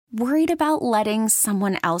Worried about letting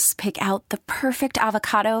someone else pick out the perfect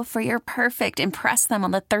avocado for your perfect impress them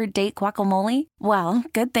on the third date guacamole? Well,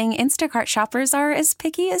 good thing Instacart shoppers are as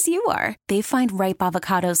picky as you are. They find ripe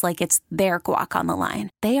avocados like it's their guac on the line.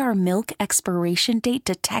 They are milk expiration date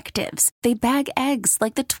detectives. They bag eggs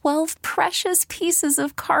like the 12 precious pieces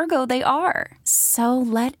of cargo they are. So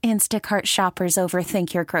let Instacart shoppers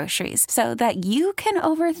overthink your groceries so that you can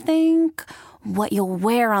overthink what you'll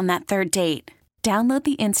wear on that third date. Download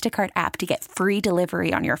the Instacart app to get free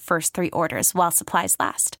delivery on your first 3 orders while supplies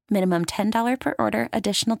last. Minimum $10 per order.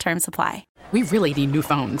 Additional terms apply. We really need new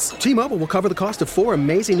phones. T-Mobile will cover the cost of 4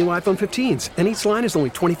 amazing new iPhone 15s, and each line is only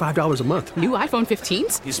 $25 a month. New iPhone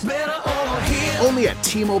 15s? It's better over here. Only at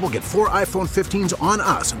T-Mobile, get 4 iPhone 15s on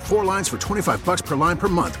us and 4 lines for $25 per line per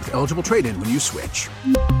month with eligible trade-in when you switch.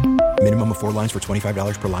 Minimum of 4 lines for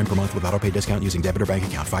 $25 per line per month with autopay discount using debit or bank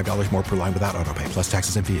account. $5 more per line without autopay, plus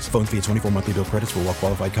taxes and fees. Phone fee at 24 monthly bill credits for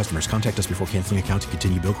well-qualified customers. Contact us before canceling account to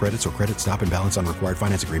continue bill credits or credit stop and balance on required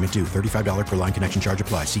finance agreement due. $35 per line connection charge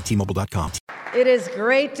applies. See T-Mobile.com. It is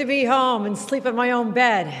great to be home and sleep in my own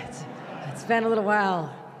bed. It's been a little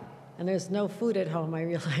while, and there's no food at home, I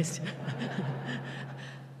realized.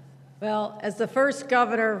 Well, as the first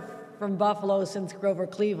governor from Buffalo since Grover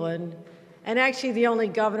Cleveland, and actually the only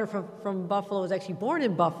governor from Buffalo was actually born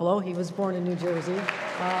in Buffalo. He was born in New Jersey.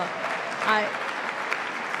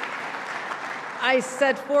 I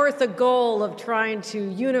set forth a goal of trying to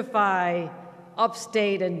unify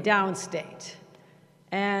upstate and downstate.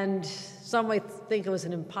 And some might think it was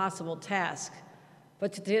an impossible task.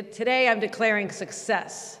 But today I'm declaring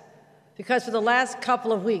success. Because for the last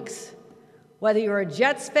couple of weeks, whether you're a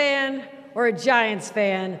Jets fan or a Giants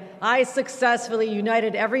fan, I successfully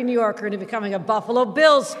united every New Yorker into becoming a Buffalo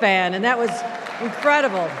Bills fan, and that was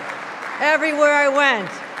incredible. Everywhere I went,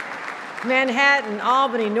 Manhattan,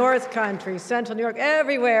 Albany, North Country, Central New York,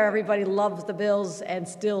 everywhere, everybody loves the Bills and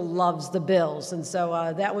still loves the Bills, and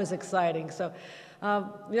so that was exciting. So,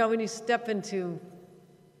 when you step into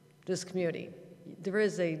this community, there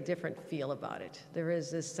is a different feel about it. There is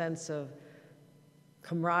this sense of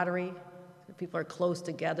camaraderie. People are close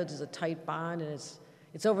together. There's a tight bond, and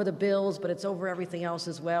it's over the Bills, but it's over everything else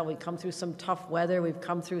as well. We come through some tough weather. We've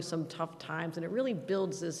come through some tough times, and it really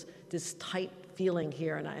builds this tight feeling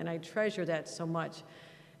here, and I treasure that so much.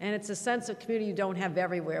 And it's a sense of community you don't have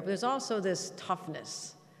everywhere, but there's also this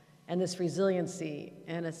toughness and this resiliency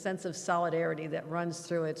and a sense of solidarity that runs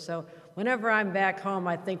through it. So whenever I'm back home,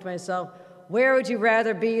 I think to myself, where would you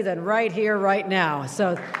rather be than right here, right now?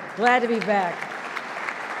 So glad to be back.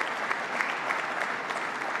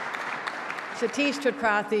 Satish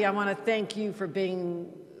Tripathi, I want to thank you for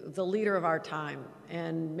being the leader of our time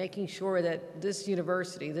and making sure that this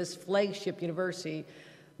university, this flagship university,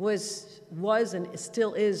 was and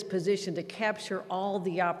still is positioned to capture all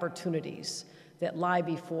the opportunities that lie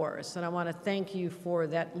before us. And I want to thank you for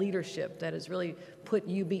that leadership that has really put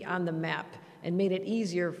UB on the map and made it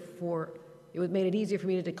easier for me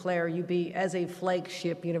to declare UB as a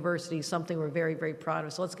flagship university, something we're very, very proud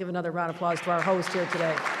of. So let's give another round of applause to our host here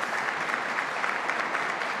today.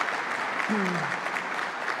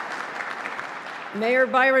 Mayor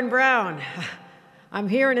Byron Brown, I'm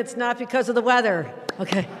here and it's not because of the weather.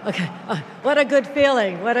 Okay. What a good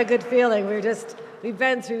feeling, what a good feeling. We've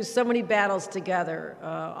been through so many battles together,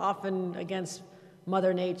 often against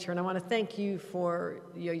Mother Nature, and I want to thank you for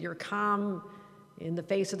your calm in the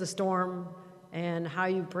face of the storm and how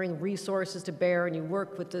you bring resources to bear and you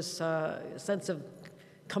work with this sense of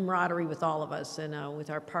camaraderie with all of us and with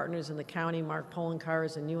our partners in the county, Mark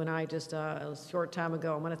Polenkars, and you and I just a short time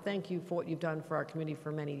ago. I want to thank you for what you've done for our community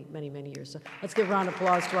for many, many, many years. So let's give a round of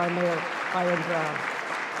applause to our Mayor, Byron Brown.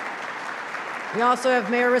 We also have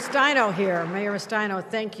Mayor Restaino here. Mayor Restaino,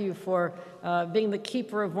 thank you for being the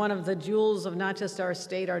keeper of one of the jewels of not just our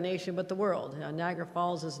state, our nation, but the world. Niagara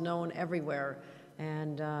Falls is known everywhere,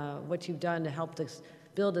 and what you've done to help us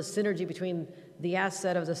build a synergy between the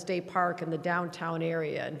asset of the state park and the downtown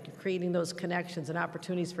area and creating those connections and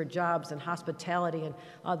opportunities for jobs and hospitality and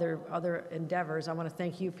other endeavors. I want to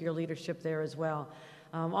thank you for your leadership there as well.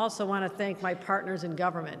 Also want to thank my partners in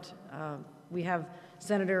government. We have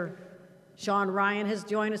Senator Sean Ryan has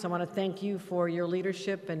joined us. I want to thank you for your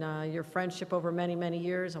leadership and your friendship over many, many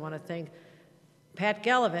years. I want to thank Pat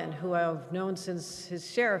Gallivan, who I've known since his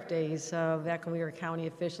sheriff days, back when we were county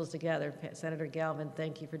officials together. Senator Gallivan,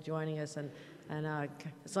 thank you for joining us. And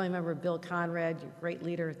Assemblymember Bill Conrad, you're a great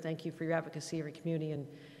leader. Thank you for your advocacy of your community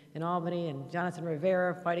in Albany. And Jonathan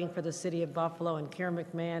Rivera, fighting for the city of Buffalo. And Karen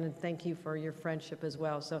McMahon, and thank you for your friendship as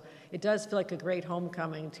well. So it does feel like a great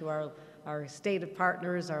homecoming to our state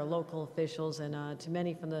partners, our local officials, and to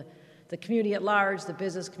many from the the community at large, the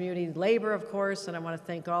business community, labor, of course, and I want to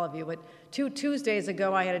thank all of you. But 2 Tuesdays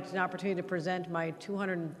ago, I had an opportunity to present my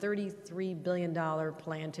 $233 billion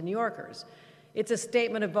plan to New Yorkers. It's a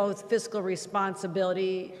statement of both fiscal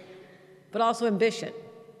responsibility, but also ambition.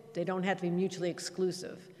 They don't have to be mutually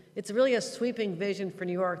exclusive. It's really a sweeping vision for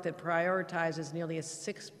New York that prioritizes nearly a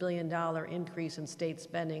 $6 billion increase in state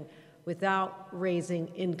spending without raising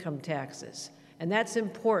income taxes. And that's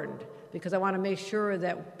important because I want to make sure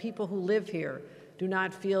that people who live here do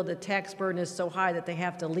not feel the tax burden is so high that they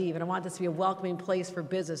have to leave. And I want this to be a welcoming place for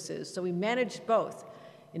businesses. So we managed both,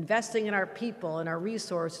 investing in our people and our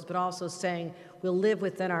resources, but also saying we'll live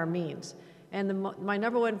within our means. And my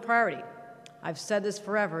number one priority, I've said this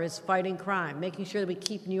forever, is fighting crime, making sure that we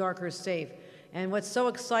keep New Yorkers safe. And what's so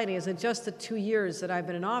exciting is in just the 2 years that I've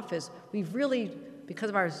been in office, we've really, because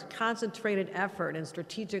of our concentrated effort and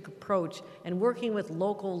strategic approach and working with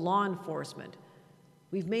local law enforcement,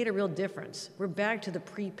 we've made a real difference. We're back to the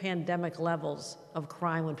pre-pandemic levels of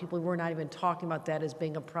crime when people were not even talking about that as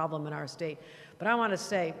being a problem in our state. But I want to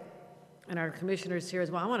say, and our commissioners here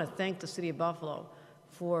as well, I want to thank the city of Buffalo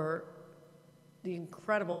for the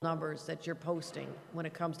incredible numbers that you're posting when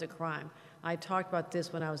it comes to crime. I talked about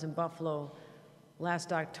this when I was in Buffalo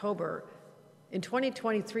last October. In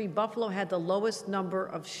 2023, Buffalo had the lowest number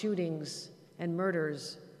of shootings and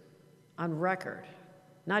murders on record,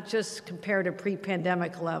 not just compared to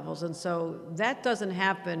pre-pandemic levels. And so that doesn't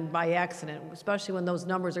happen by accident, especially when those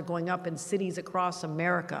numbers are going up in cities across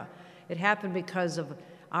America. It happened because of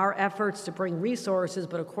our efforts to bring resources,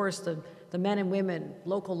 but of course the men and women,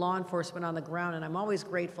 local law enforcement on the ground, and I'm always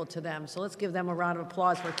grateful to them. So let's give them a round of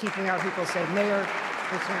applause for keeping our people safe. Mayor,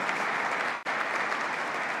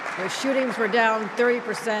 the shootings were down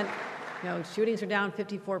 30%. Shootings are down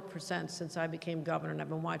 54% since I became governor, and I've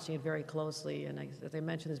been watching it very closely. And as I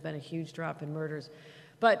mentioned, there's been a huge drop in murders.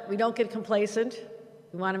 But we don't get complacent.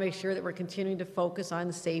 We want to make sure that we're continuing to focus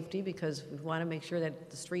on safety because we want to make sure that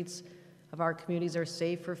the streets of our communities are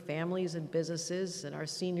safe for families and businesses and our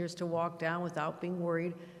seniors to walk down without being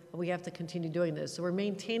worried. We have to continue doing this. So we're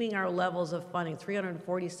maintaining our levels of funding,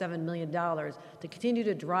 $347 million, to continue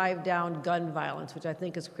to drive down gun violence, which I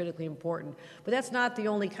think is critically important. But that's not the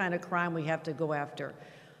only kind of crime we have to go after.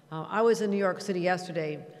 I was in New York City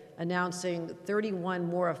yesterday announcing 31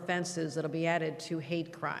 more offenses that'll be added to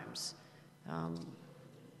hate crimes.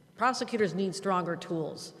 Prosecutors need stronger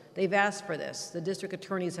tools. They've asked for this. The district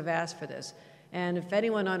attorneys have asked for this. And if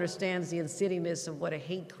anyone understands the insidiousness of what a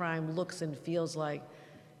hate crime looks and feels like,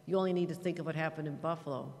 you only need to think of what happened in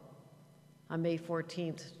Buffalo on May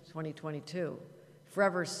 14th, 2022,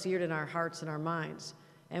 forever seared in our hearts and our minds.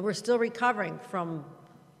 And we're still recovering from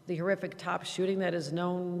the horrific top shooting that is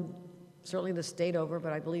known, certainly the state over,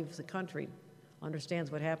 but I believe the country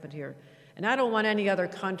understands what happened here. And I don't want any other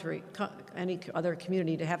country, any other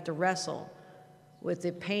community to have to wrestle with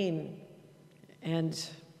the pain and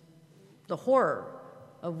the horror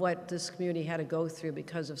of what this community had to go through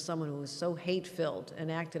because of someone who was so hate-filled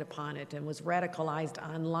and acted upon it and was radicalized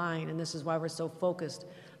online. And this is why we're so focused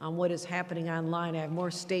on what is happening online. I have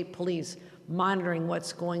more state police monitoring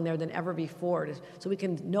what's going there than ever before, so we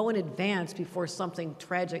can know in advance before something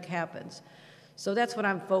tragic happens. So that's what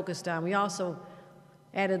I'm focused on. We also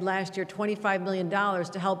added last year $25 million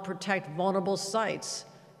to help protect vulnerable sites,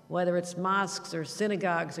 whether it's mosques or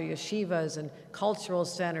synagogues or yeshivas and cultural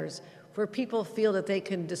centers, where people feel that they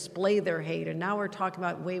can display their hate. And now we're talking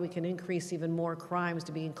about a way we can increase even more crimes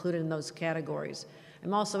to be included in those categories.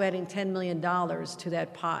 I'm also adding $10 million to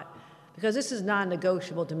that pot, because this is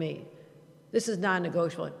non-negotiable to me. This is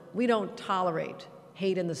non-negotiable. We don't tolerate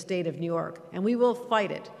hate in the state of New York, and we will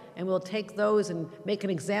fight it. And we'll take those and make an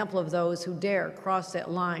example of those who dare cross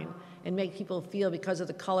that line and make people feel because of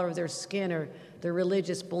the color of their skin or their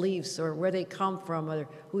religious beliefs or where they come from or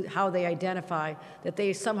how they identify, that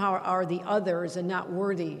they somehow are the others and not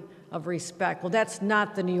worthy of respect. Well, that's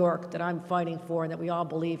not the New York that I'm fighting for and that we all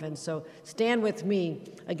believe in. So stand with me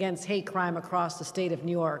against hate crime across the state of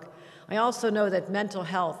New York. I also know that mental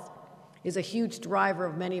health is a huge driver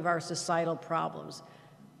of many of our societal problems.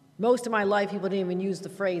 Most of my life, people didn't even use the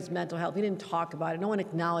phrase mental health. We didn't talk about it. No one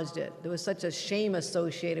acknowledged it. There was such a shame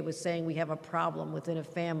associated with saying we have a problem within a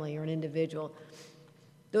family or an individual.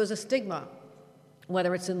 There was a stigma,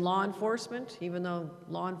 whether it's in law enforcement, even though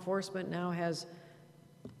law enforcement now has,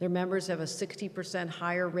 their members have a 60%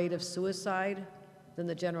 higher rate of suicide than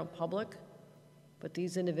the general public. But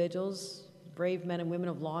these individuals, brave men and women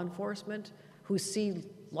of law enforcement, who see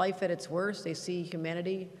life at its worst, they see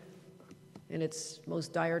humanity in its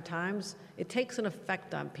most dire times, it takes an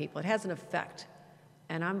effect on people. It has an effect.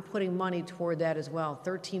 And I'm putting money toward that as well,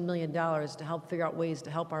 $13 million to help figure out ways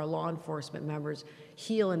to help our law enforcement members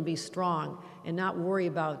heal and be strong and not worry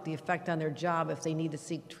about the effect on their job if they need to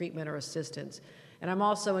seek treatment or assistance. And I'm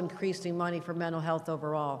also increasing money for mental health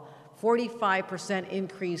overall. 45%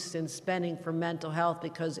 increase in spending for mental health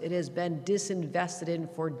because it has been disinvested in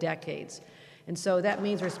for decades. And so that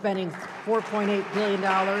means we're spending $4.8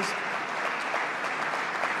 billion.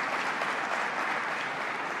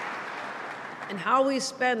 And how we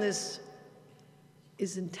spend this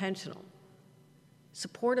is intentional.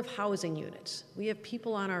 Supportive housing units. We have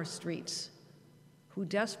people on our streets who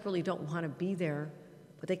desperately don't want to be there,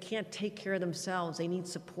 but they can't take care of themselves. They need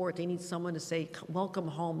support. They need someone to say, welcome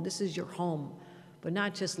home. This is your home. But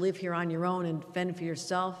not just live here on your own and fend for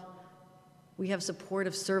yourself. We have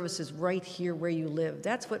supportive services right here where you live.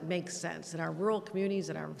 That's what makes sense. In our rural communities,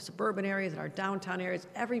 in our suburban areas, in our downtown areas,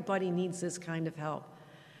 everybody needs this kind of help.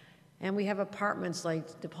 And we have apartments like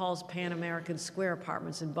DePaul's Pan American Square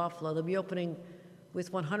apartments in Buffalo. They'll be opening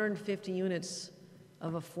with 150 units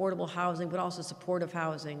of affordable housing, but also supportive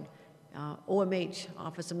housing. OMH,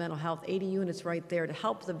 Office of Mental Health, 80 units right there to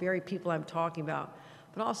help the very people I'm talking about.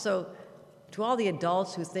 But also, to all the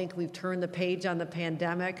adults who think we've turned the page on the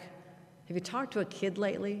pandemic, have you talked to a kid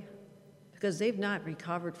lately? Because they've not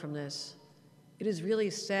recovered from this. It is really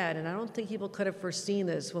sad, and I don't think people could have foreseen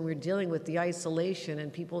this when we were dealing with the isolation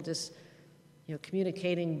and people just,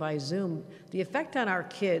 communicating by Zoom. The effect on our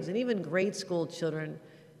kids, and even grade school children,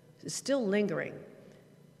 is still lingering.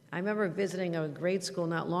 I remember visiting a grade school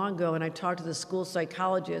not long ago, and I talked to the school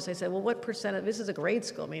psychologist. I said, well, what percent of, this is a grade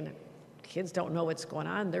school, I mean, kids don't know what's going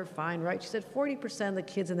on, they're fine, right? She said 40% of the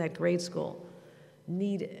kids in that grade school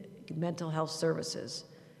need mental health services.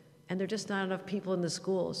 And there are just not enough people in the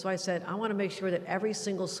schools. So I said, I want to make sure that every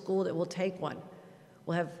single school that will take one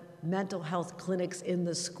will have mental health clinics in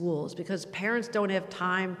the schools, because parents don't have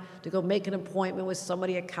time to go make an appointment with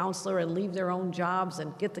somebody, a counselor, and leave their own jobs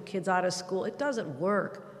and get the kids out of school. It doesn't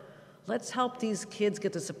work. Let's help these kids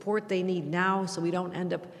get the support they need now so we don't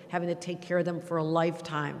end up having to take care of them for a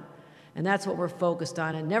lifetime. And that's what we're focused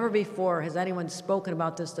on. And never before has anyone spoken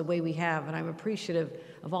about this the way we have. And I'm appreciative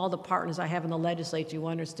of all the partners I have in the legislature who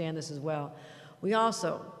understand this as well. We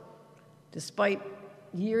also, despite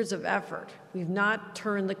years of effort, we've not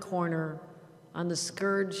turned the corner on the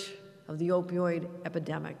scourge of the opioid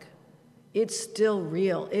epidemic. It's still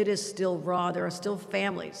real. It is still raw. There are still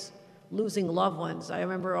families losing loved ones. I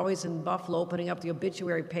remember always in Buffalo opening up the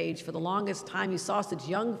obituary page. For the longest time, you saw such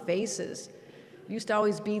young faces. It used to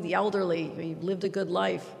always be the elderly. You lived a good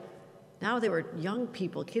life. Now they were young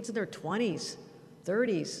people, kids in their 20s,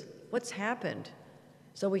 30s. What's happened?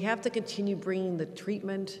 So we have to continue bringing the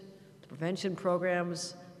treatment, the prevention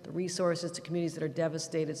programs, the resources to communities that are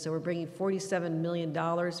devastated. So we're bringing $47 million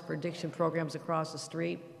for addiction programs across the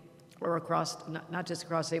street, or across, not just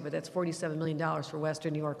across the state, but that's $47 million for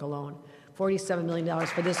Western New York alone. $47 million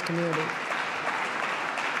for this community.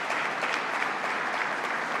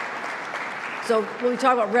 So when we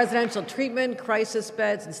talk about residential treatment, crisis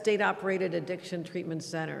beds, and state-operated addiction treatment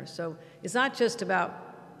centers, so it's not just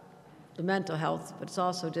about the mental health, but it's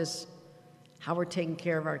also just how we're taking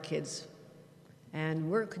care of our kids. And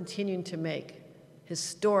we're continuing to make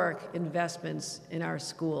historic investments in our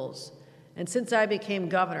schools. And since I became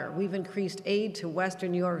governor, we've increased aid to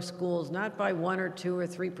Western New York schools, not by 1 or 2 or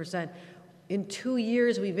 3%. In 2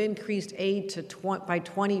 years, we've increased aid by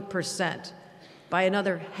 20%. By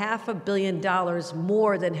another $500 million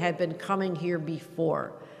more than had been coming here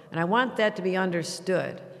before. And I want that to be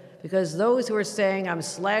understood, because those who are saying I'm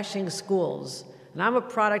slashing schools, and I'm a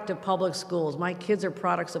product of public schools, my kids are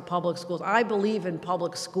products of public schools, I believe in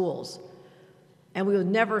public schools, and we will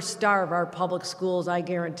never starve our public schools, I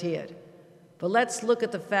guarantee it. But let's look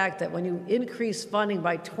at the fact that when you increase funding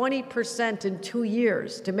by 20% in 2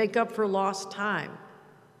 years to make up for lost time,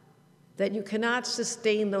 that you cannot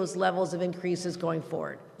sustain those levels of increases going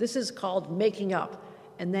forward. This is called making up,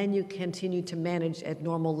 and then you continue to manage at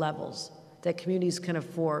normal levels that communities can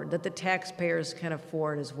afford, that the taxpayers can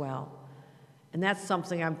afford as well. And that's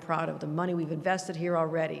something I'm proud of, the money we've invested here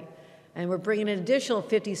already. And we're bringing an additional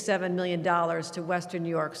 $57 million to Western New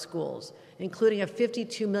York schools, including a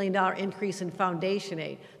 $52 million increase in foundation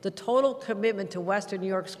aid. The total commitment to Western New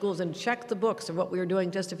York schools, and check the books of what we were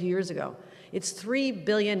doing just a few years ago, it's $3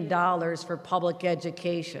 billion for public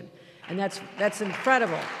education, and that's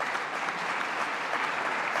incredible.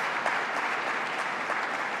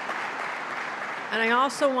 And I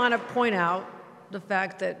also want to point out the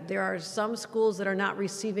fact that there are some schools that are not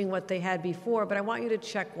receiving what they had before, but I want you to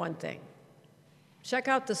check one thing. Check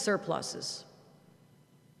out the surpluses.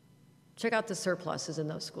 Check out the surpluses in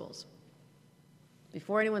those schools.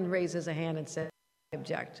 before anyone raises a hand and says, I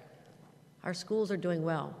object, our schools are doing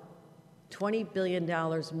well. $20 billion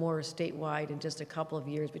more statewide in just a couple of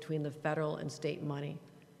years between the federal and state money.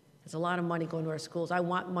 There's a lot of money going to our schools. I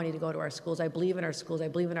want money to go to our schools. I believe in our schools. I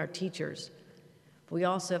believe in our teachers. But we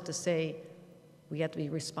also have to say we have to be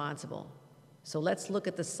responsible. So let's look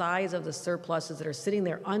at the size of the surpluses that are sitting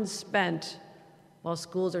there unspent while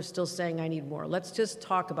schools are still saying, I need more. Let's just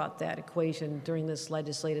talk about that equation during this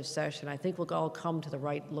legislative session. I think we'll all come to the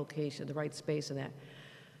right location, the right space in that.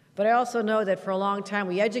 But I also know that for a long time,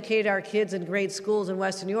 we educated our kids in great schools in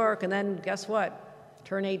Western New York, and then guess what?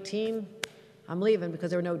 Turn 18, I'm leaving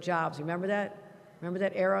because there were no jobs. Remember that? Remember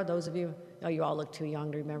that era, those of you? Oh, you all look too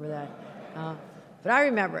young to remember that. But I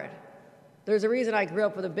remember it. There's a reason I grew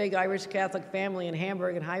up with a big Irish Catholic family in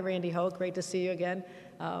Hamburg, and hi, Randy Hoch, great to see you again.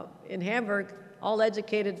 In Hamburg, all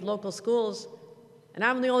educated local schools, and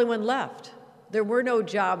I'm the only one left. There were no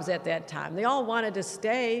jobs at that time. They all wanted to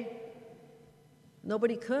stay.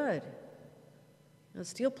 Nobody could. The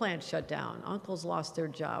steel plant shut down. Uncles lost their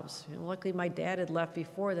jobs. Luckily, my dad had left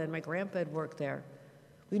before then. My grandpa had worked there.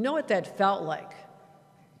 We know what that felt like,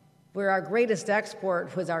 where our greatest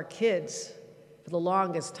export was our kids for the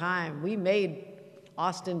longest time. We made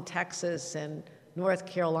Austin, Texas, and North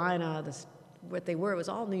Carolina, what they were. It was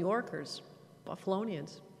all New Yorkers,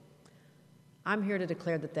 Buffalonians. I'm here to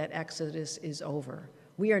declare that that exodus is over.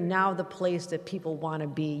 We are now the place that people want to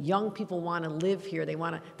be. Young people want to live here.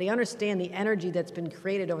 They understand the energy that's been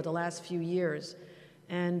created over the last few years.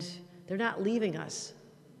 And they're not leaving us.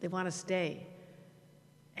 They want to stay.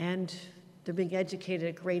 And they're being educated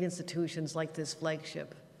at great institutions like this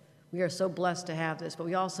flagship. We are so blessed to have this, but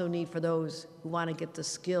we also need for those who want to get the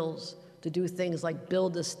skills to do things like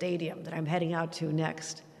build the stadium that I'm heading out to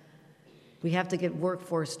next. We have to get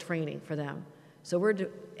workforce training for them. So we're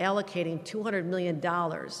allocating $200 million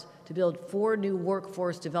to build 4 new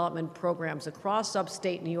workforce development programs across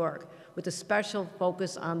upstate New York with a special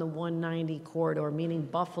focus on the 190 corridor, meaning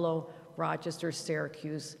Buffalo, Rochester,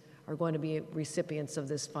 Syracuse are going to be recipients of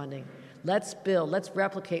this funding. Let's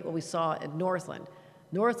replicate what we saw at Northland.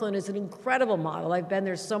 Northland is an incredible model. I've been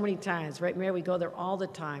there so many times, right, Mayor? We go there all the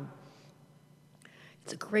time.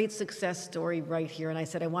 It's a great success story right here, and I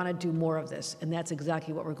said I want to do more of this, and that's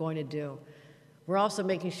exactly what we're going to do. We're also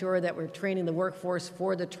making sure that we're training the workforce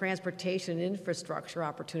for the transportation and infrastructure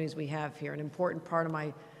opportunities we have here, an important part of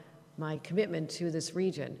my commitment to this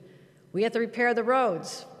region. We have to repair the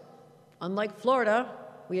roads. Unlike Florida,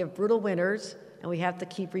 we have brutal winters, and we have to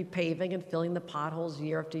keep repaving and filling the potholes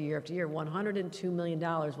year after year after year. $102 million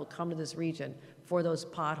will come to this region for those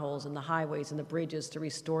potholes and the highways and the bridges to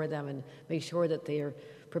restore them and make sure that they are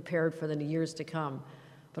prepared for the years to come.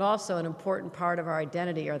 But also an important part of our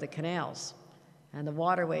identity are the canals and the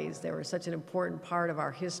waterways. They were such an important part of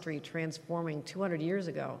our history, transforming 200 years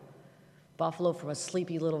ago Buffalo from a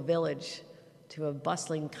sleepy little village to a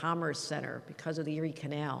bustling commerce center because of the Erie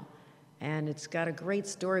Canal. And it's got a great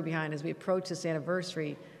story behind it. As we approach this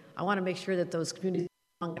anniversary, I want to make sure that those communities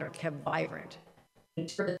are kept vibrant,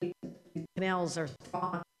 ensure that these canals are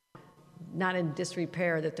strong, not in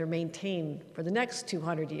disrepair, that they're maintained for the next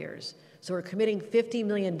 200 years. So we're committing $50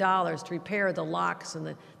 million to repair the locks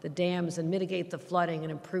and the dams and mitigate the flooding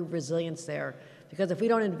and improve resilience there. Because if we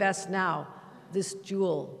don't invest now, this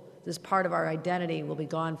jewel, this part of our identity will be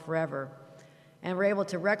gone forever. And we're able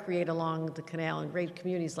to recreate along the canal in great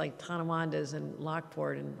communities like Tonawondas and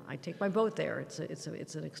Lockport, and I take my boat there. It's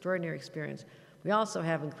an extraordinary experience. We also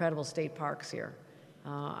have incredible state parks here.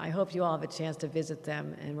 I hope you all have a chance to visit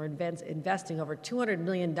them, and we're investing over $200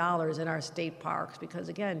 million in our state parks because,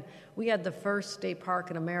 again, we had the first state park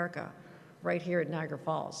in America right here at Niagara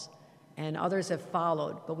Falls, and others have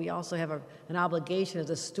followed, but we also have an obligation as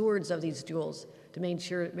the stewards of these jewels to make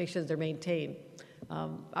sure that they're maintained.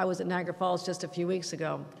 I was at Niagara Falls just a few weeks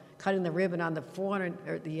ago, cutting the ribbon on the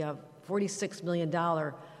 $46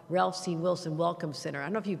 million Ralph C. Wilson Welcome Center. I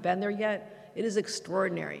don't know if you've been there yet. It is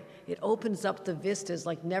extraordinary. It opens up the vistas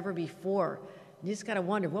like never before. You just got to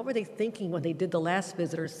wonder, what were they thinking when they did the last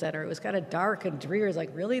visitor center? It was kind of dark and dreary. It's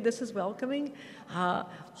like, really, this is welcoming?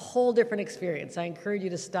 Whole different experience. I encourage you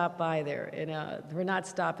to stop by there, and we're not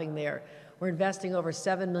stopping there. We're investing over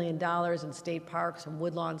 $7 million in state parks, from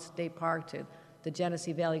Woodlawn State Park to the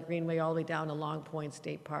Genesee Valley Greenway all the way down to Long Point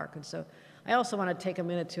State Park. And so I also want to take a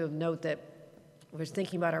minute to note that we're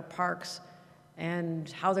thinking about our parks and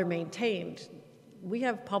how they're maintained. We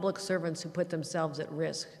have public servants who put themselves at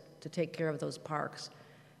risk to take care of those parks.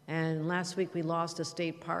 And last week we lost a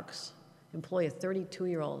state parks employee, a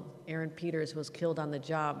 32-year-old, Aaron Peters, who was killed on the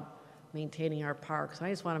job maintaining our parks. And I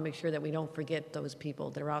just want to make sure that we don't forget those people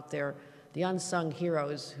that are out there, the unsung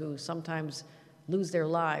heroes who sometimes lose their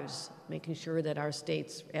lives, making sure that our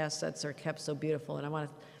state's assets are kept so beautiful. And I want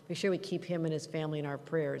to make sure we keep him and his family in our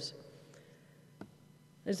prayers.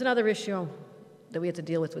 There's another issue that we have to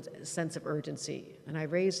deal with a sense of urgency. And I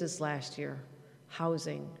raised this last year,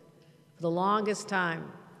 housing. For the longest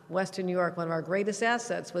time, Western New York, one of our greatest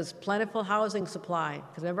assets, was plentiful housing supply.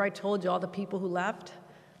 Because remember I told you all the people who left?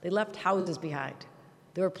 They left houses behind.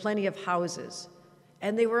 There were plenty of houses.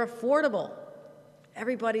 And they were affordable.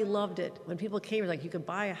 Everybody loved it. When people came, like, you could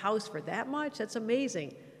buy a house for that much? That's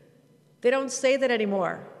amazing. They don't say that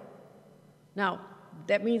anymore. Now,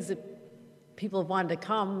 that means that people have wanted to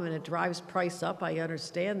come, and it drives price up. I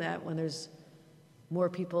understand that when there's more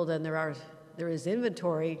people than there is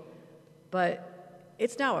inventory. But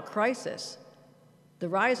it's now a crisis. The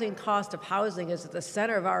rising cost of housing is at the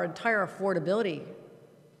center of our entire affordability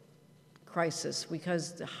crisis,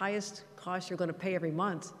 because the highest cost you're going to pay every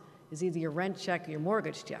month is either your rent check or your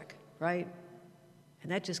mortgage check, right?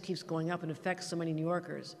 And that just keeps going up and affects so many New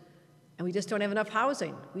Yorkers. And we just don't have enough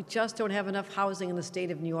housing. We just don't have enough housing in the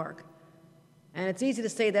state of New York. And it's easy to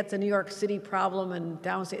say that's a New York City problem and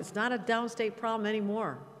downstate. It's not a downstate problem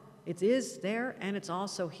anymore. It is there, and it's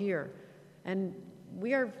also here. And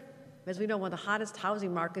we are, as we know, one of the hottest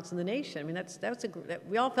housing markets in the nation. I mean,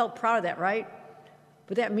 we all felt proud of that, right?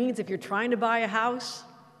 But that means if you're trying to buy a house,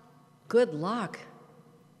 good luck.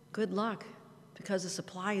 Good luck, because the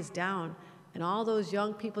supply is down. And all those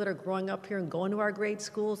young people that are growing up here and going to our great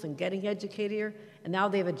schools and getting educated here, and now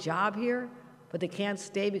they have a job here, but they can't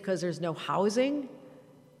stay because there's no housing.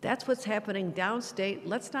 That's what's happening downstate.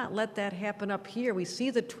 Let's not let that happen up here. We see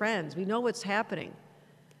the trends. We know what's happening.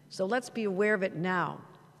 So let's be aware of it now.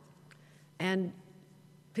 And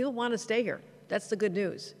people want to stay here. That's the good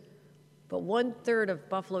news. But 1/3 of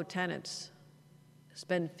Buffalo tenants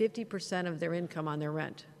spend 50% of their income on their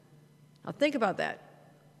rent. Now think about that.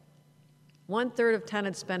 1/3 of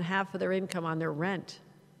tenants spend half of their income on their rent.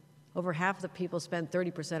 Over half of the people spend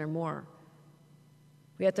 30% or more.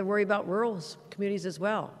 We have to worry about rural communities as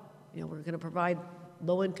well. You know, we're going to provide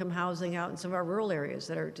low-income housing out in some of our rural areas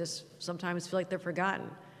that are just sometimes feel like they're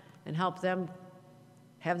forgotten, and help them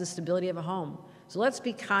have the stability of a home. So let's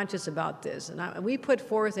be conscious about this. And we put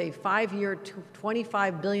forth a 5-year,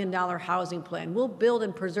 $25 billion housing plan. We'll build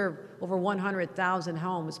and preserve over 100,000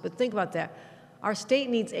 homes. But think about that. Our state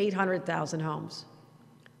needs 800,000 homes.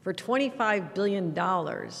 For $25 billion,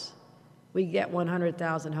 we get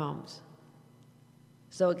 100,000 homes.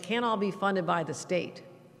 So it can't all be funded by the state.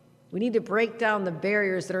 We need to break down the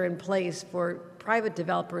barriers that are in place for private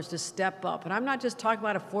developers to step up. And I'm not just talking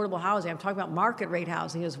about affordable housing, I'm talking about market rate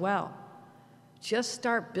housing as well. Just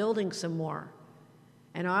start building some more.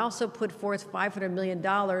 And I also put forth $500 million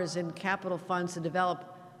in capital funds to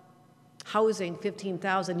develop housing,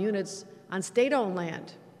 15,000 units on state-owned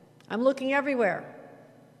land. I'm looking everywhere.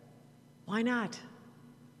 Why not?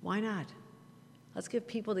 Why not? Let's give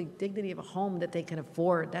people the dignity of a home that they can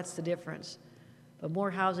afford. That's the difference. But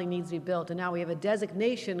more housing needs to be built. And now we have a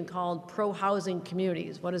designation called pro-housing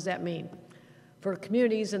communities. What does that mean? For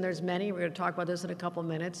communities, and there's many, we're going to talk about this in a couple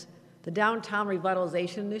minutes, the Downtown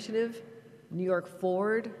Revitalization Initiative, New York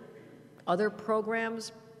Forward, other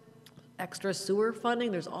programs, extra sewer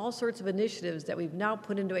funding, there's all sorts of initiatives that we've now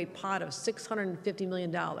put into a pot of $650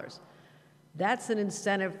 million. That's an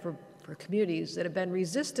incentive for communities that have been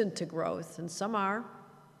resistant to growth, and some are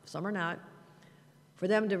not, for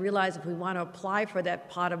them to realize if we want to apply for that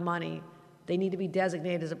pot of money, they need to be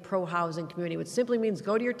designated as a pro-housing community, which simply means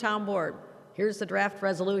go to your town board. Here's the draft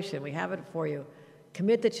resolution. We have it for you.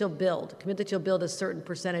 Commit that you'll build. Commit that you'll build a certain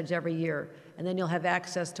percentage every year, and then you'll have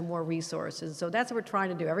access to more resources. So that's what we're trying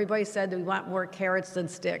to do. Everybody said that we want more carrots than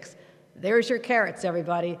sticks. There's your carrots,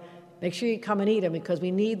 everybody. Make sure you come and eat them, because we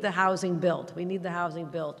need the housing built. We need the housing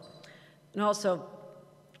built. And also,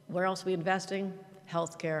 where else are we investing?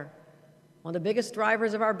 Healthcare. One of the biggest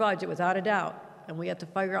drivers of our budget, without a doubt, and we have to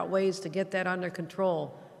figure out ways to get that under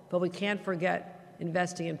control. But we can't forget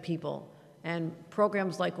investing in people. And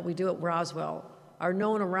programs like what we do at Roswell are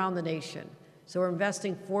known around the nation. So we're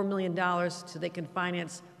investing $4 million so they can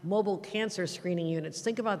finance mobile cancer screening units.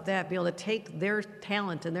 Think about that, be able to take their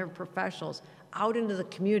talent and their professionals out into the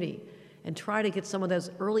community and try to get some of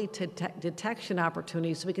those early detection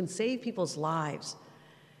opportunities so we can save people's lives.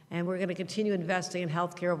 And we're going to continue investing in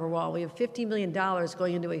healthcare overall. We have $50 million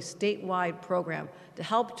going into a statewide program to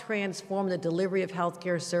help transform the delivery of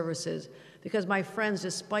healthcare services. Because, my friends,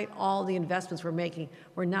 despite all the investments we're making,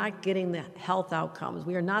 we're not getting the health outcomes.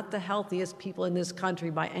 We are not the healthiest people in this country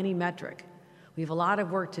by any metric. We have a lot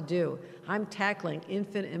of work to do. I'm tackling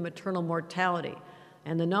infant and maternal mortality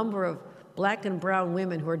and the number of Black and brown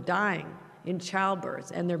women who are dying in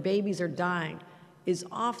childbirth, and their babies are dying. is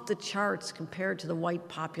off the charts compared to the white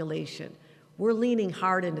population. We're leaning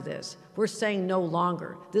hard into this. We're saying no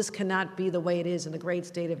longer. This cannot be the way it is in the great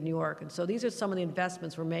state of New York. And so these are some of the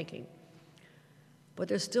investments we're making. But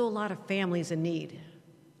there's still a lot of families in need.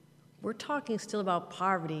 We're talking still about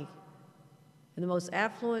poverty in the most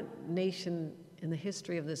affluent nation in the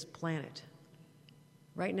history of this planet.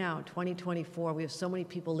 Right now, 2024, we have so many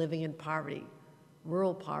people living in poverty,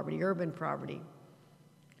 rural poverty, urban poverty.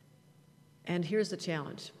 And here's the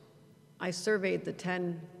challenge. I surveyed the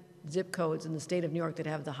 10 zip codes in the state of New York that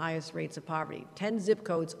have the highest rates of poverty. 10 zip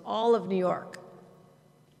codes, all of New York.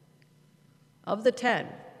 Of the 10,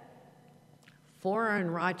 4 are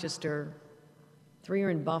in Rochester, 3 are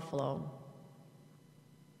in Buffalo,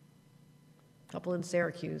 a couple in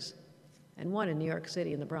Syracuse, and 1 in New York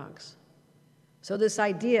City in the Bronx. So this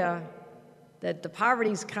idea that the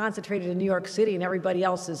poverty is concentrated in New York City and everybody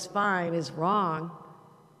else is fine is wrong.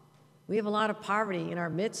 We have a lot of poverty in our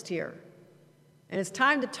midst here. And it's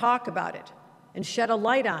time to talk about it and shed a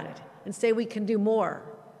light on it and say we can do more.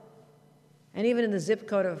 And even in the zip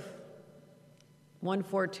code of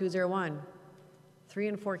 14201, 3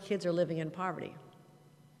 in 4 kids are living in poverty.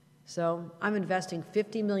 So I'm investing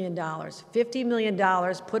 $50 million. $50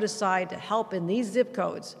 million put aside to help in these zip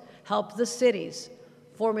codes, help the cities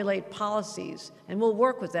formulate policies, and we'll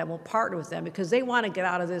work with them, we'll partner with them, because they want to get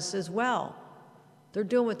out of this as well. They're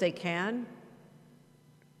doing what they can,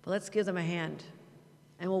 but let's give them a hand,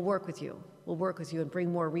 and we'll work with you. We'll work with you and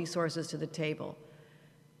bring more resources to the table.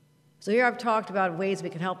 So here I've talked about ways we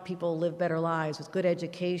can help people live better lives with good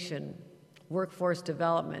education, workforce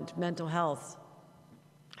development, mental health,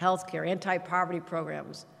 healthcare, anti-poverty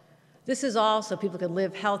programs. This is all so people can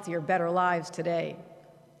live healthier, better lives today.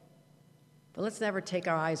 But let's never take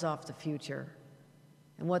our eyes off the future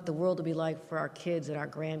and what the world will be like for our kids and our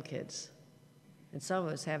grandkids. And some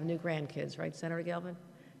of us have new grandkids, right, Senator Gelman?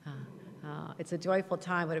 It's a joyful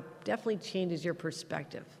time, but it definitely changes your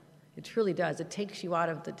perspective. It truly does. It takes you out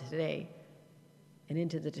of the today and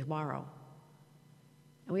into the tomorrow.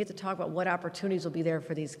 And we have to talk about what opportunities will be there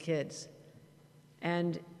for these kids.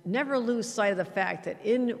 And never lose sight of the fact that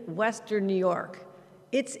in Western New York,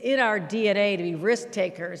 it's in our DNA to be risk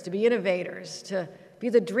takers, to be innovators, to be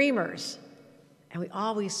the dreamers. And we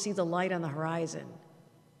always see the light on the horizon.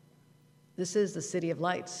 This is the city of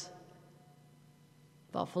lights.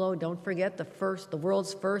 Buffalo, don't forget, the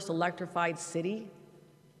world's first electrified city,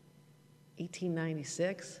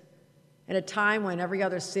 1896. At a time when every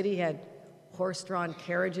other city had horse-drawn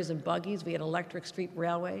carriages and buggies, we had electric street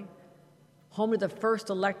railway. Home to the first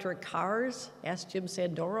electric cars. Ask Jim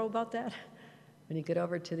Sandoro about that when you get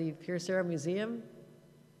over to the Pierce Arrow Museum.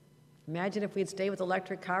 Imagine if we'd stayed with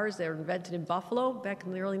electric cars that were invented in Buffalo back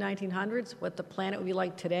in the early 1900s, what the planet would be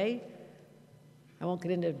like today. I won't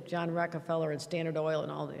get into John Rockefeller and Standard Oil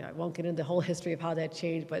and all that. I won't get into the whole history of how that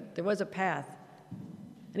changed, but there was a path.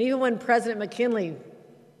 And even when President McKinley,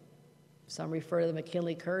 some refer to the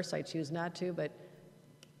McKinley curse, I choose not to, but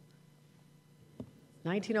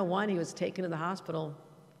 1901, he was taken to the hospital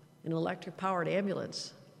in an electric-powered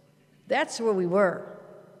ambulance. That's where we were.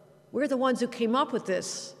 We're the ones who came up with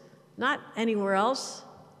this, not anywhere else.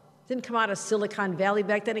 It didn't come out of Silicon Valley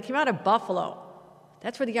back then. It came out of Buffalo.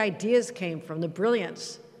 That's where the ideas came from, the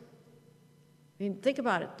brilliance. I mean, think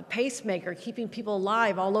about it. The pacemaker keeping people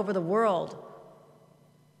alive all over the world.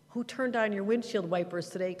 Who turned on your windshield wipers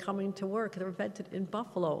today coming to work? They were invented in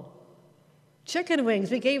Buffalo. Chicken wings.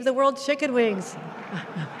 We gave the world chicken wings.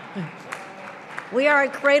 We are a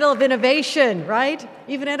cradle of innovation, right?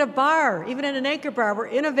 Even at a bar, even at an anchor bar, we're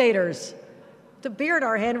innovators. The beer in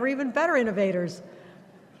our hand, we're even better innovators.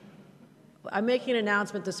 I'm making an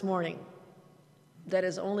announcement this morning that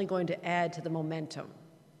is only going to add to the momentum,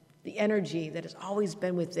 the energy that has always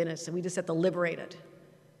been within us, and we just have to liberate it.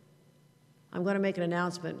 I'm going to make an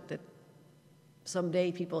announcement that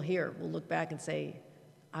someday people here will look back and say,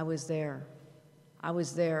 I was there. I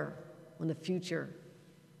was there when the future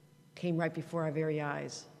came right before our very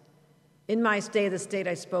eyes. In my State of the State,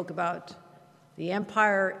 I spoke about the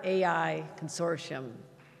Empire AI Consortium.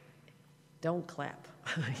 Don't clap.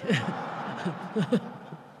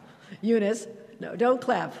 Eunice, no, don't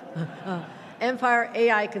clap. Empire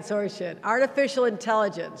AI Consortium, artificial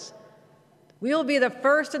intelligence. We will be the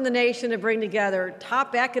first in the nation to bring together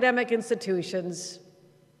top academic institutions,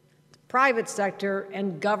 private sector,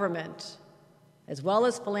 and government, as well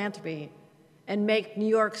as philanthropy, and make New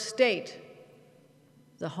York State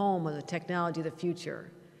the home of the technology of the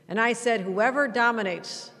future. And I said, whoever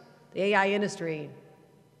dominates the AI industry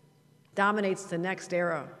dominates the next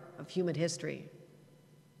era of human history.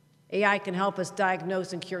 AI can help us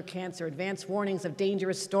diagnose and cure cancer, advance warnings of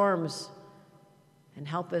dangerous storms, and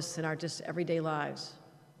help us in our just everyday lives,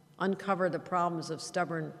 uncover the problems of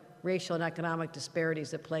stubborn racial and economic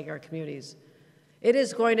disparities that plague our communities. It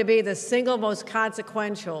is going to be the single most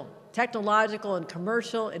consequential technological and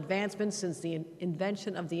commercial advancement since the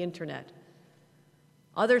invention of the internet.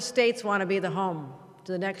 Other states want to be the home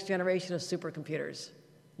to the next generation of supercomputers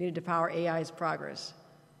needed to power AI's progress.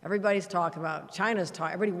 Everybody's talking about, China's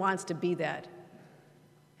talking, everybody wants to be that.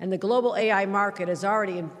 And the global AI market is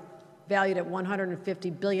already valued at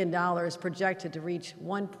 $150 billion, projected to reach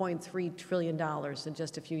 $1.3 trillion in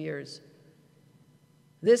just a few years.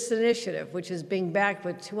 This initiative, which is being backed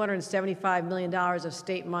with $275 million of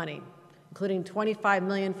state money, including $25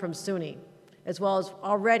 million from SUNY, as well as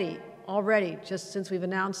already, just since we've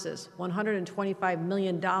announced this, $125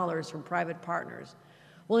 million from private partners,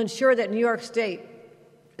 will ensure that New York State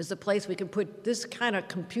is the place we can put this kind of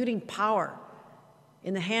computing power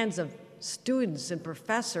in the hands of students and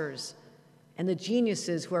professors and the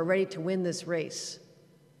geniuses who are ready to win this race.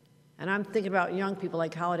 And I'm thinking about young people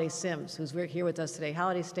like Holiday Sims, who's here with us today.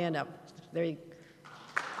 Holiday, stand up. There you go.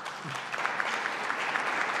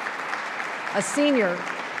 A senior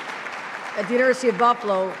at the University of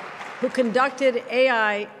Buffalo who conducted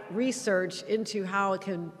AI research into how it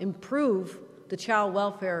can improve the child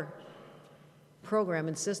welfare program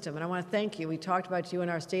and system. And I want to thank you. We talked about you in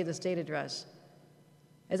our State of the State address.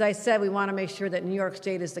 As I said, we want to make sure that New York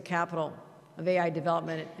State is the capital of AI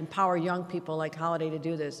development, empower young people like Holiday to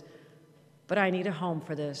do this. But I need a home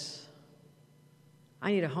for this.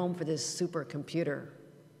 I need a home for this supercomputer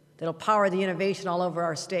that'll power the innovation all over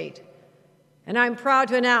our state. And I'm proud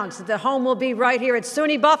to announce that the home will be right here at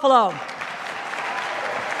SUNY Buffalo.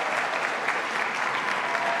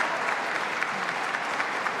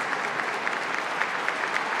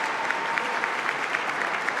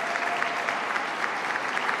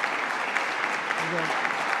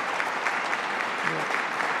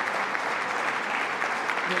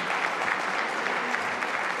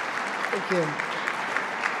 Thank you.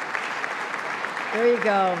 There you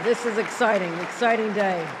go. This is exciting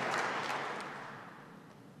day.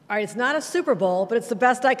 All right, it's not a Super Bowl, but it's the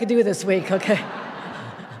best I could do this week, okay?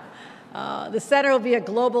 The center will be a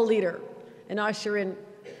global leader and usher in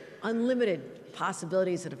unlimited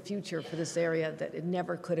possibilities and a future for this area that it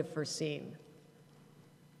never could have foreseen.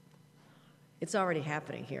 It's already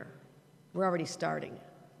happening here. We're already starting.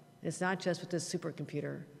 And it's not just with this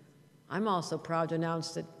supercomputer. I'm also proud to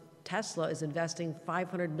announce that Tesla is investing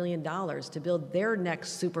 $500 million to build their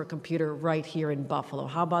next supercomputer right here in Buffalo.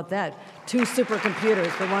 How about that? 2 supercomputers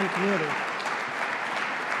for one community.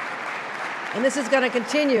 And this is going to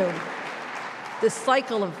continue, this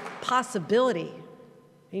cycle of possibility.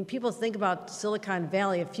 I mean, people think about Silicon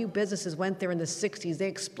Valley. A few businesses went there in the 60s. They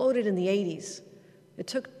exploded in the 80s. It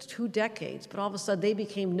took 2 decades, but all of a sudden they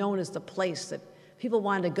became known as the place that people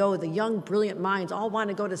wanted to go. The young, brilliant minds all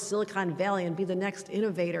wanted to go to Silicon Valley and be the next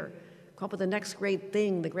innovator, come up with the next great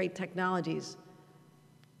thing, the great technologies.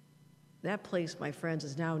 That place, my friends,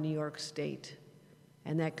 is now New York State.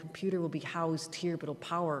 And that computer will be housed here, but it'll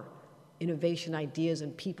power innovation, ideas,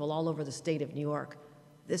 and people all over the state of New York.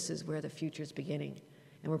 This is where the future is beginning.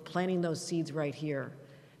 And we're planting those seeds right here.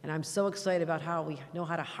 And I'm so excited about how we know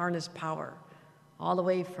how to harness power. All the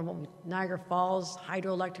way from Niagara Falls,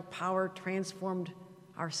 hydroelectric power transformed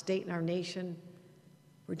our state and our nation.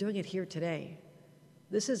 We're doing it here today.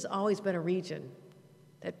 This has always been a region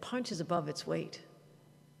that punches above its weight.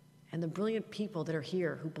 And the brilliant people that are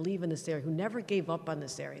here who believe in this area, who never gave up on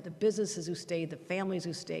this area, the businesses who stayed, the families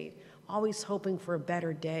who stayed, always hoping for a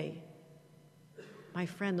better day. My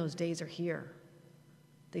friend, those days are here.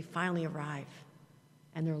 They finally arrive,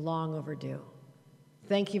 and they're long overdue.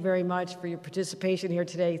 Thank you very much for your participation here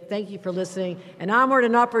today. Thank you for listening. And onward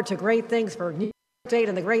and upward to great things for New York State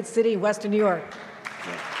and the great city of Western New York.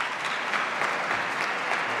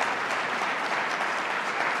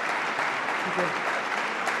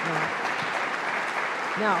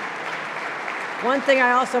 Now, one thing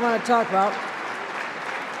I also want to talk about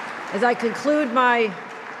as I conclude my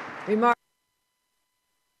remarks.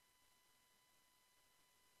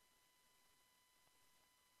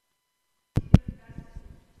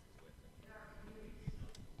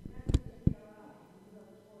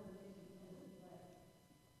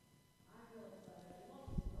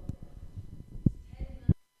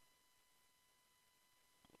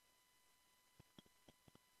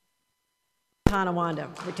 Tonawanda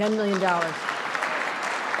for $10 million. Now,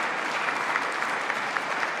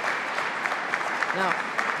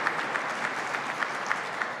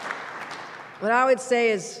 what I would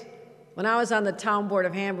say is, when I was on the town board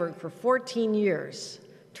of Hamburg for 14 years,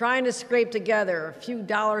 trying to scrape together a few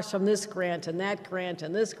dollars from this grant and that grant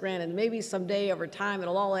and this grant, and maybe someday over time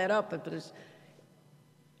it'll all add up, but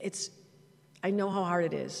I know how hard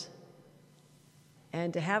it is.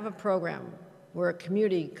 And to have a program where a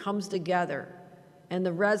community comes together and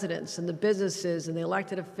the residents and the businesses and the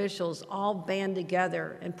elected officials all band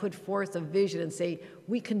together and put forth a vision and say,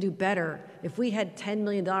 we can do better. If we had $10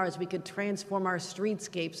 million, we could transform our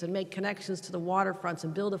streetscapes and make connections to the waterfronts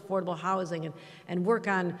and build affordable housing and work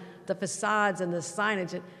on the facades and the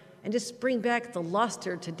signage and just bring back the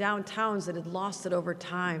luster to downtowns that had lost it over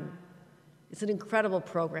time. It's an incredible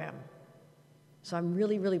program. So I'm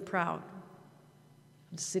really, really proud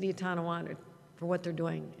of the city of Tonawanda for what they're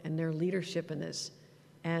doing and their leadership in this.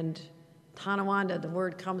 And Tonawanda, the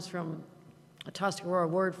word comes from a Tuscarora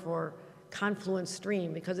word for confluent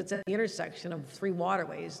stream because it's at the intersection of three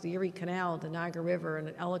waterways, the Erie Canal, the Niagara River,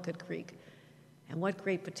 and Ellicott Creek. And what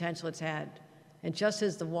great potential it's had. And just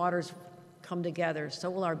as the waters come together,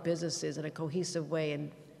 so will our businesses in a cohesive way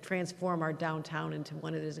and transform our downtown into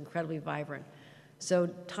one that is incredibly vibrant. So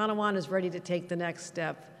Tonawanda is ready to take the next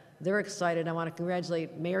step. They're excited. I want to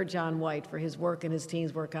congratulate Mayor John White for his work and his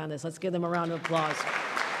team's work on this. Let's give them a round of applause.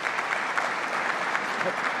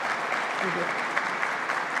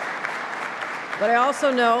 But I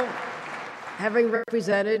also know, having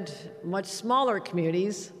represented much smaller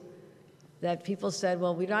communities, that people said,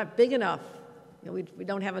 well, we're not big enough. We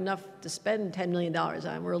don't have enough to spend $10 million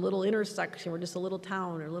on. We're a little intersection. We're just a little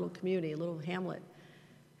town or a little community, a little hamlet.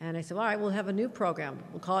 And I said, all right, we'll have a new program.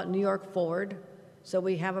 We'll call it New York Forward. So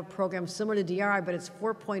we have a program similar to DRI, but it's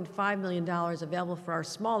 $4.5 million available for our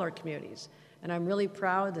smaller communities. And I'm really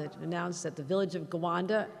proud to announce that the village of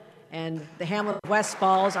Gowanda and the hamlet of West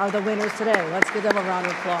Falls are the winners today. Let's give them a round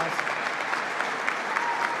of applause.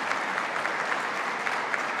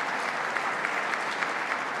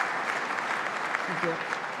 Thank you.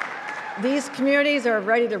 These communities are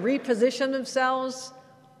ready to reposition themselves,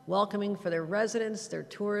 welcoming for their residents, their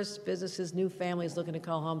tourists, businesses, new families looking to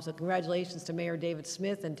call home. So congratulations to Mayor David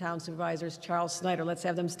Smith and Town Supervisors Charles Snyder. Let's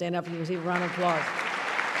have them stand up and receive a round of applause.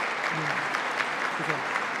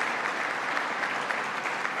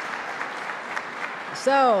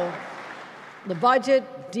 So, the budget,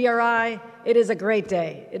 DRI, it is a great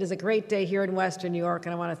day. It is a great day here in Western New York,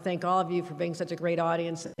 and I want to thank all of you for being such a great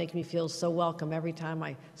audience and making me feel so welcome every time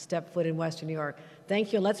I step foot in Western New York.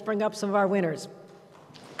 Thank you, and let's bring up some of our winners.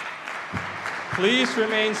 Please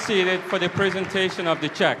remain seated for the presentation of the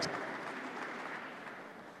checks.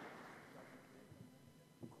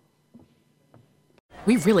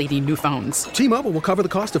 We really need new phones. T-Mobile will cover the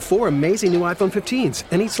cost of 4 amazing new iPhone 15s,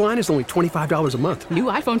 and each line is only $25 a month. New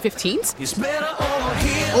iPhone 15s? It's better over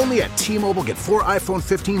here. Only at T-Mobile, get 4 iPhone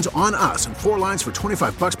 15s on us and 4 lines for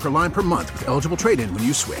 $25 per line per month with eligible trade-in when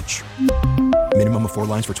you switch. Minimum of 4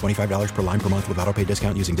 lines for $25 per line per month with autopay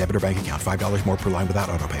discount using debit or bank account. $5 more per line without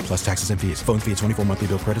autopay, plus taxes and fees. Phone fee at 24 monthly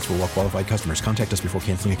bill credits for well-qualified customers. Contact us before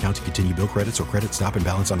canceling account to continue bill credits or credit stop and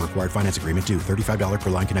balance on required finance agreement due. $35 per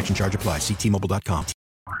line connection charge applies. See T-Mobile.com.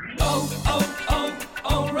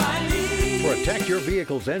 O'Reilly. Protect your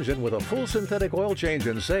vehicle's engine with a full synthetic oil change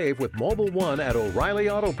and save with Mobile One at O'Reilly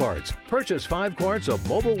Auto Parts. Purchase 5 quarts of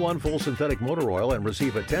Mobile One full synthetic motor oil and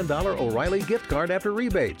receive a $10 O'Reilly gift card after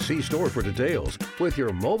rebate. See store for details. With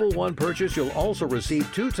your Mobile One purchase, you'll also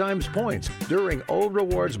receive 2 times points during O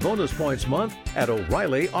Rewards Bonus Points Month at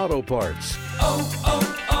O'Reilly Auto Parts.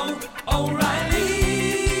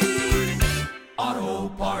 O'Reilly Auto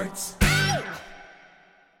Parts.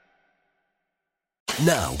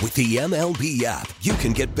 Now, with the MLB app, you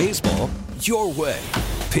can get baseball your way.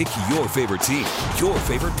 Pick your favorite team, your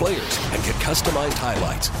favorite players, and get customized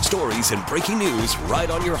highlights, stories, and breaking news right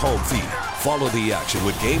on your home feed. Follow the action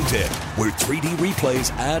with Game Day, where 3D replays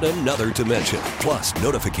add another dimension. Plus,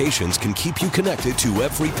 notifications can keep you connected to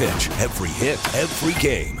every pitch, every hit, every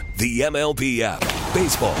game. The MLB app.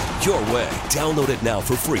 Baseball your way. Download it now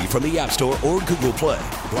for free from the App Store or Google Play.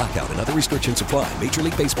 Blackout and other restrictions apply. Major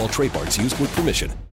League Baseball trademarks used with permission.